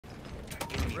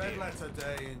Red letter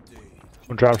day indeed.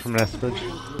 One drop from an bridge.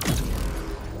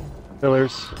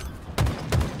 Pillars.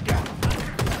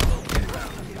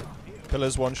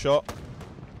 Pillars one shot.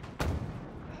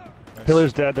 Nice.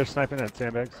 Pillars dead, they're sniping at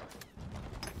sandbags.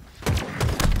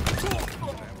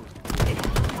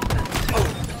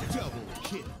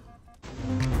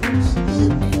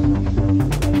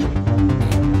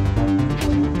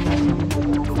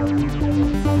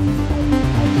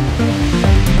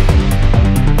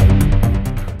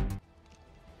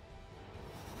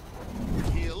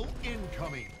 Kill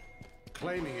incoming.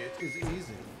 Claiming it is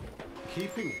easy.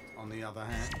 Keeping it, on the other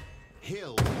hand.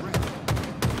 Hill ready.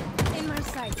 In my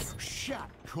sights. Shot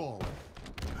call.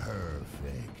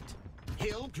 Perfect.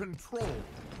 Hill control.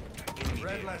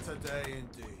 Red letter day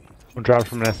indeed. One drop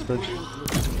from an bridge.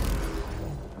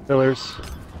 Pillars.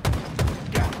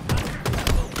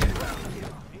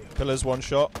 Pillars one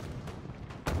shot.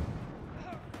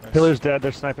 Nice. Pillars dead,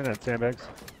 they're sniping at sandbags.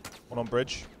 One on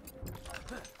bridge.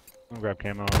 I'm gonna grab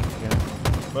camo again.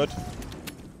 Mud.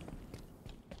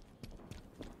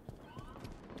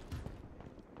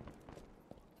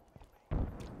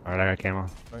 Alright, I got camo.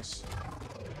 Nice.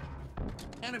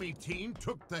 Enemy team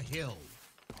took the hill.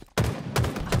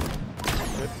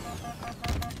 Good.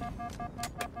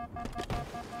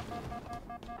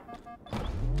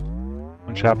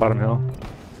 One shot bottom hill.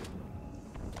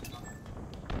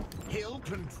 Hill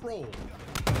control.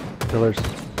 Pillars.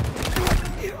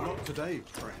 Not today,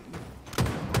 friend.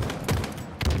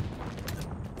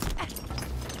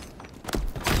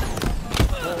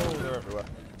 Oh, they're everywhere.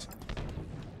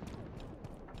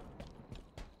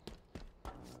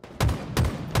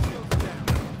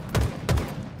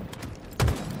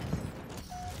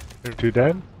 They're two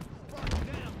dead.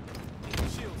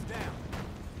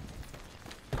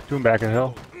 Two back at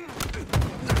hill.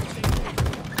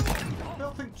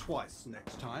 They'll think twice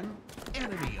next time.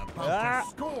 Enemy about to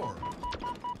score.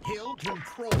 Hill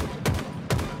control.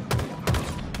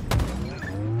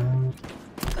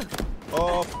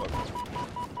 Oh, fuck.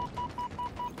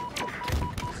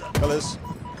 Pillars.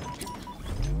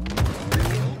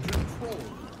 Hill control.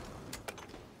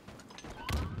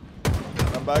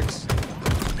 Handbags.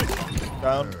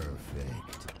 Down.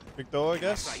 Perfect. Big door, I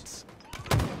guess.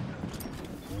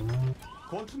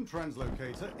 Quantum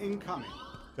translocator incoming.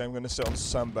 Okay, I'm gonna sit on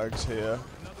sandbags here.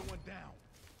 Another one down.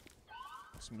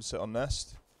 So I'm gonna sit on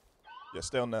nest. Yeah,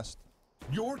 stay on nest.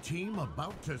 Your team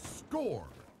about to score.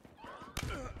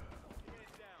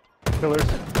 Pillars.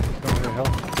 Going to the hill.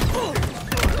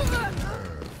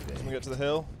 Can we get to the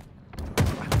hill?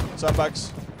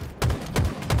 Sandbags.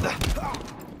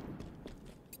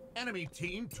 Enemy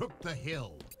team took the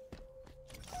hill.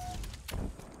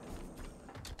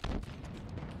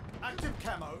 Active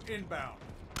camo inbound.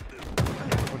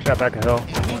 One shot back at hill.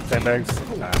 Sandbags.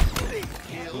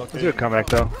 Let's do a comeback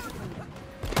though.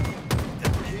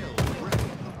 Hill ready.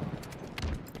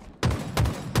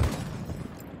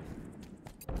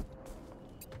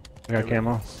 I got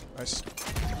camo. Nice.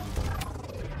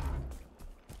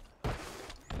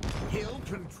 Hill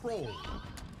control.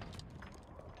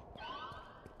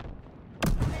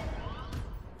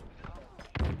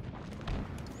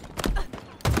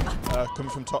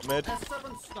 Coming from top mid.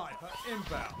 S7 sniper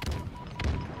inbound.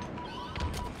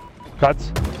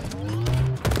 Cuts.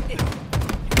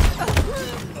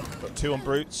 Got two on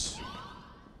brutes.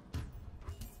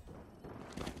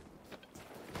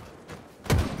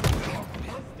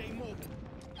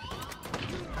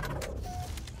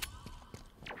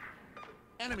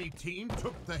 Enemy team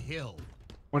took the hill.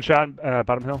 One shot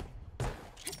bottom hill.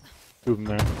 Two of them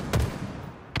there.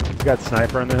 You got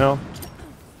sniper on the hill.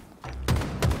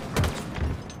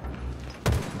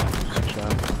 One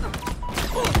shot.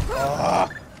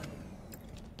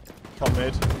 Top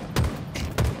mid.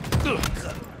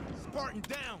 Spartan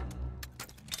down.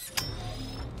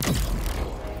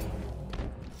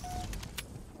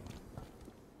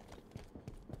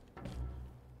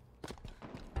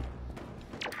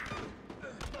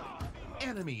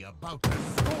 Enemy about to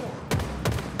score.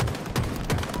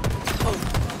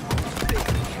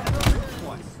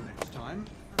 Twice next time.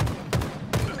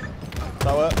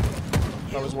 Tower.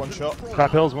 That was one shot.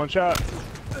 Top hills, one shot.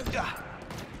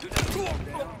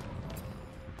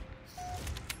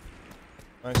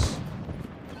 Nice.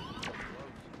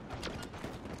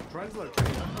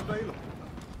 Translocator available.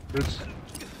 Roots.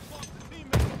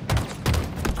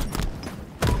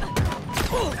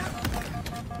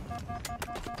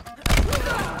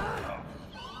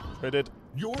 Traded.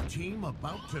 Your team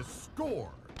about to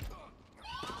score.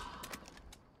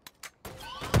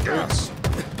 Brutes.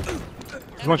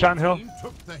 One shot on hill. Team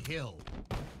took the hill.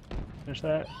 Finish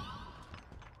that.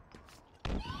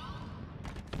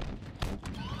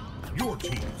 Your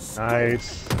team.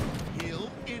 Nice. Hill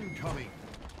incoming.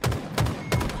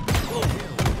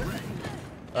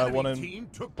 One in Team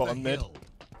took bottom the mid. hill.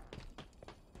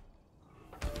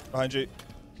 Behind you.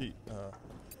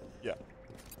 Yeah.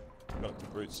 Got the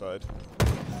brute side.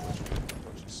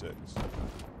 Watch 6.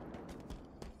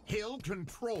 Hill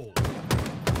control.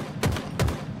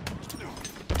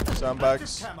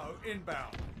 Sandbags. Camo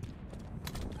inbound.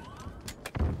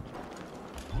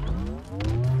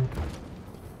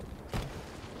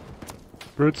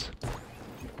 Brutes.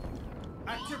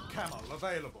 Active camo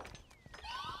available.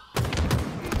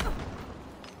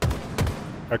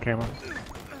 Got camo.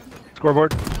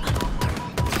 Scoreboard.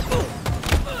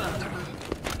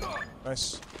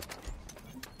 Nice.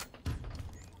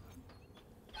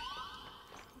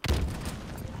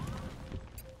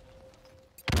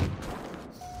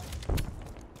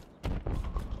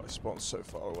 My spawn's so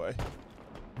far away.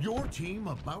 Your team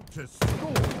about to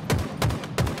score.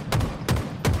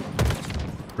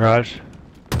 Raj.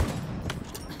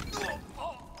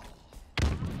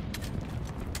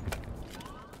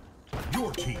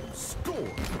 Your team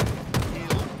scored.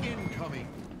 Hill incoming.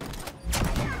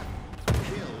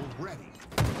 Hill ready.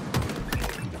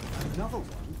 Another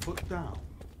one put down.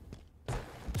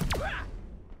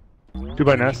 2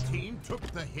 by nest. Team took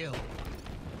the hill.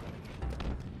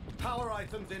 Power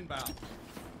items inbound.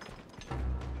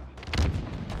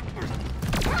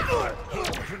 Hill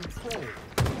control.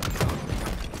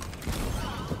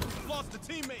 Lost a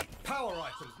teammate. Power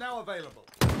items now available.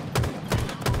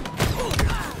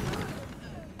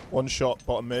 One shot,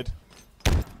 bottom mid.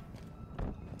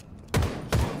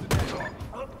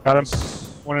 Got him.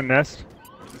 One in nest.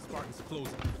 Spartans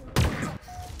closing.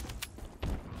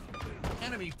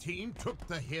 Enemy team took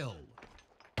the hill.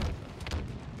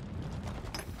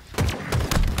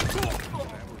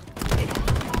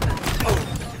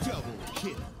 Double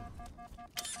kill.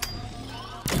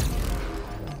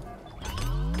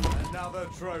 Another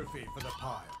trophy for the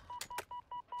pile.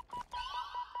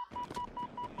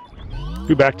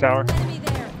 2 back tower. Enemy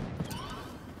there.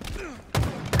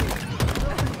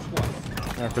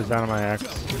 After down on my axe.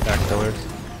 Back pillars.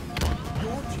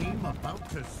 Your team about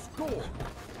to score.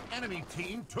 Enemy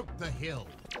team took the hill.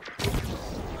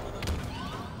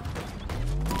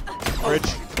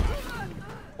 Bridge.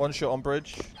 One shot on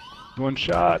bridge. 1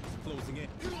 shot. Closing in.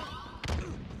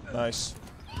 Nice.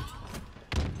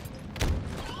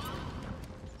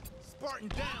 Spartan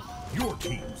down. Your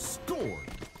team scored.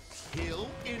 Hill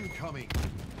incoming.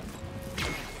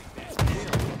 Hill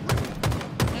ready.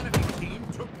 Enemy team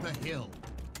took the hill.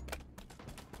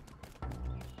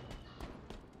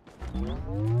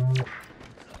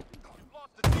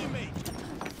 Lost a teammate.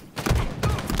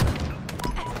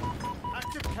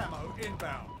 Active camo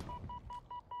inbound.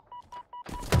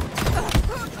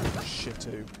 Shit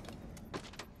too.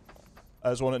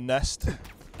 There's one at nest.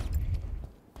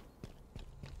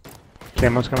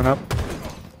 Camo's coming up.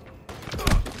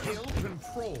 Hill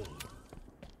control.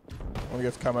 I want to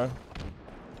give camo.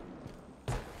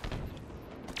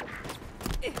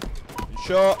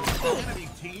 Shot. Enemy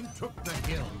team took the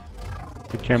hill.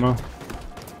 Good camo.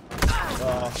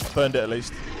 Burned it at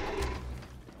least.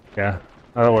 Yeah.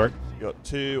 That'll work. You got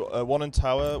 2, one in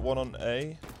tower, one on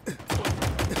A.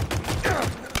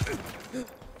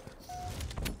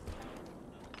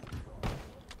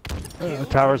 The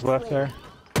tower's left there.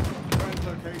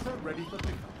 Translocator ready for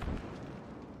pickup.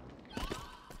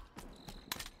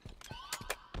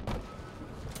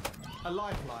 A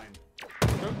lifeline.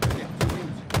 Don't forget to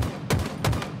use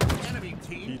it. Enemy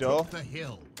team Edo. took the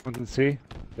hill. One's in C.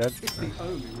 Dead. It's the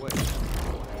only way.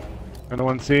 Another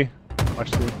one C.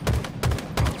 Watch C.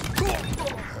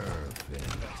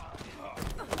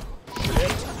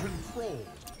 Control.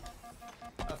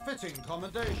 A fitting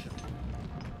commendation.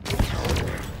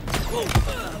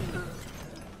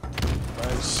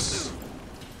 Nice.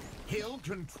 Hill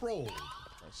control.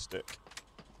 Nice stick.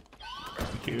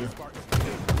 Thank you.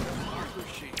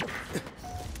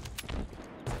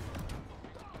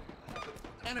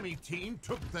 Enemy team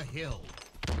took the hill.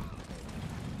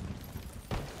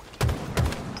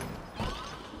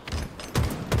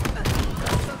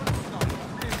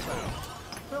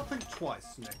 They'll think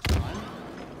twice next time.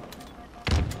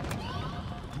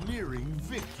 Nearing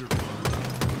victory.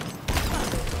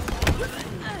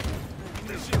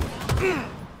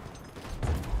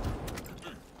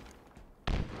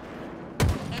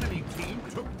 Enemy team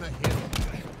took the hill.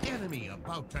 Enemy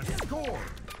about to score.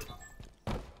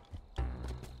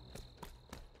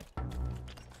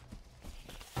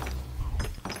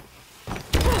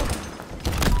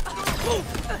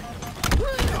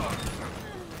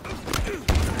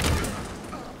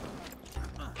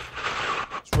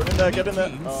 It's Run in there, get in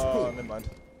there. Oh, never mind.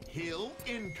 Hill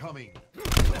incoming.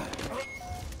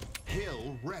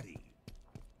 Hill ready.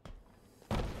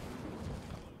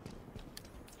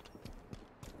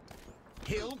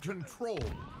 Hill control.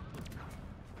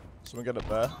 Someone get up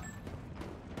there.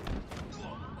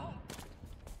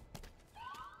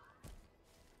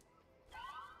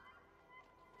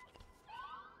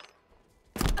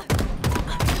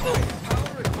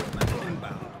 Power equipment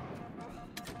inbound.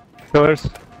 Pillars.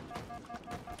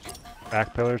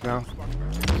 Back pillars now.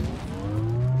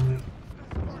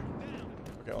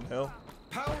 Okay, on hill.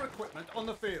 Power equipment on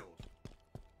the field.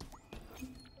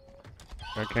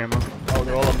 Got camo. Oh,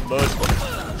 they're all on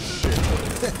mud. Shit.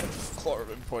 4 of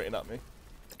them pointing at me.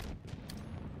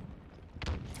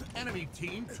 Enemy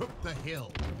team took the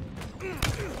hill.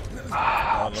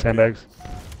 Sandbags.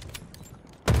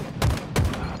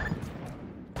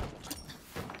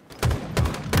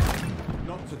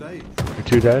 Not today. You're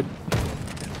 2 dead.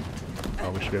 Oh,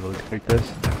 we should be able to take this.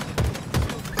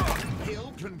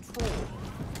 Hill control.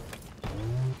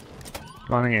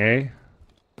 Spawning A.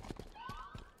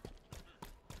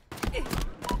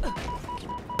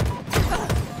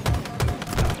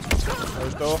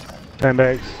 Closed door.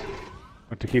 Sandbags.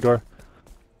 Went to key door.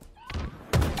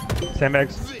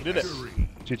 Sandbags. You did it.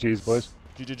 GG's, boys.